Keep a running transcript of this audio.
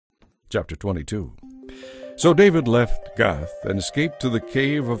Chapter 22. So David left Gath and escaped to the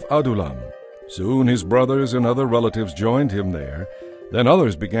cave of Adullam. Soon his brothers and other relatives joined him there. Then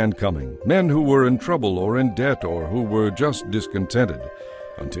others began coming, men who were in trouble or in debt or who were just discontented,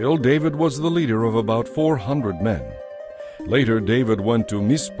 until David was the leader of about 400 men. Later David went to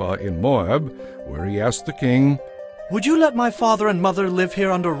Mizpah in Moab, where he asked the king, "Would you let my father and mother live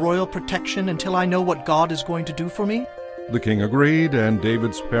here under royal protection until I know what God is going to do for me?" The king agreed, and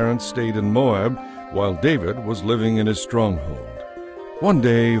David's parents stayed in Moab, while David was living in his stronghold. One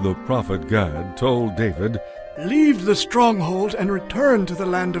day the prophet Gad told David, "Leave the stronghold and return to the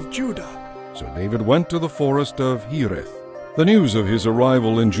land of Judah." So David went to the forest of Hereth. The news of his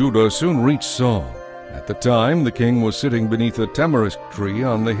arrival in Judah soon reached Saul. At the time, the king was sitting beneath a tamarisk tree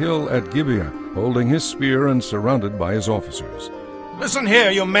on the hill at Gibeah, holding his spear and surrounded by his officers. "Listen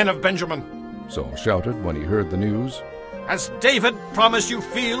here, you men of Benjamin," Saul shouted when he heard the news. "Has David promised you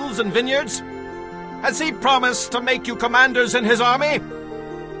fields and vineyards? Has he promised to make you commanders in his army?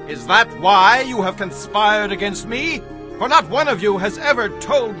 Is that why you have conspired against me? For not one of you has ever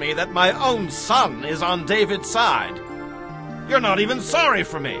told me that my own son is on David's side. You're not even sorry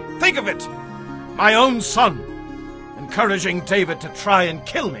for me. Think of it! My own son, encouraging David to try and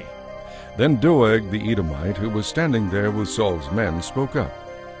kill me." Then Doeg the Edomite, who was standing there with Saul's men, spoke up.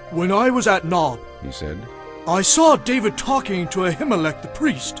 "When I was at Nob," He said, "I saw David talking to Ahimelech the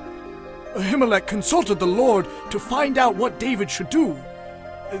priest. Ahimelech consulted the Lord to find out what David should do.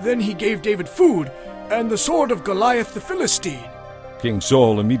 Then he gave David food and the sword of Goliath the Philistine." King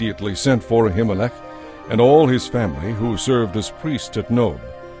Saul immediately sent for Ahimelech and all his family, who served as priests at Nob.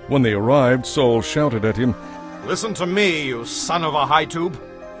 When they arrived, Saul shouted at him, "Listen to me, you son of Ahitub."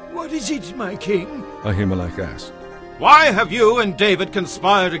 "What is it, my king?" Ahimelech asked. "Why have you and David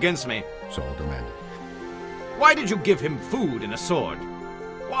conspired against me? Saul demanded. Why did you give him food and a sword?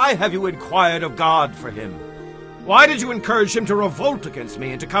 Why have you inquired of God for him? Why did you encourage him to revolt against me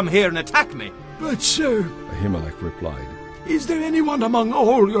and to come here and attack me?" "But, sir," Ahimelech replied, "is there anyone among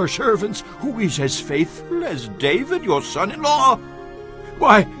all your servants who is as faithful as David, your son-in-law?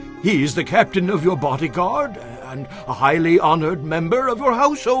 Why, he is the captain of your bodyguard and a highly honored member of your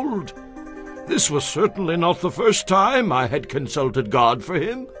household. This was certainly not the first time I had consulted God for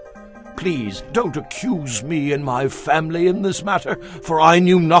him. Please don't accuse me and my family in this matter, for I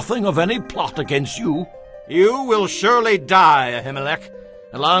knew nothing of any plot against you." "You will surely die, Ahimelech,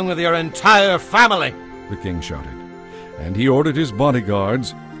 along with your entire family," the king shouted. And he ordered his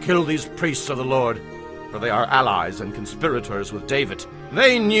bodyguards, "Kill these priests of the Lord, for they are allies and conspirators with David.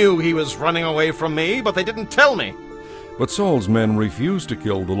 They knew he was running away from me, but they didn't tell me." But Saul's men refused to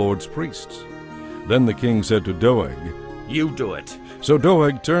kill the Lord's priests. Then the king said to Doeg, "You do it." So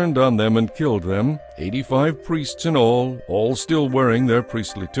Doeg turned on them and killed them, 85 priests in all still wearing their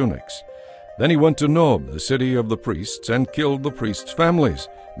priestly tunics. Then he went to Nob, the city of the priests, and killed the priests' families,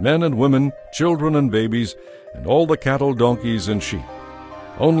 men and women, children and babies, and all the cattle, donkeys, and sheep.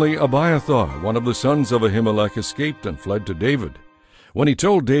 Only Abiathar, one of the sons of Ahimelech, escaped and fled to David. When he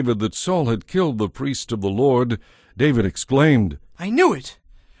told David that Saul had killed the priest of the Lord, David exclaimed, "I knew it!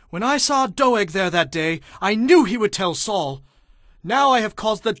 When I saw Doeg there that day, I knew he would tell Saul. Now I have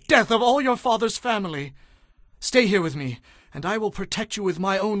caused the death of all your father's family. Stay here with me, and I will protect you with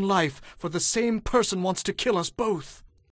my own life, for the same person wants to kill us both."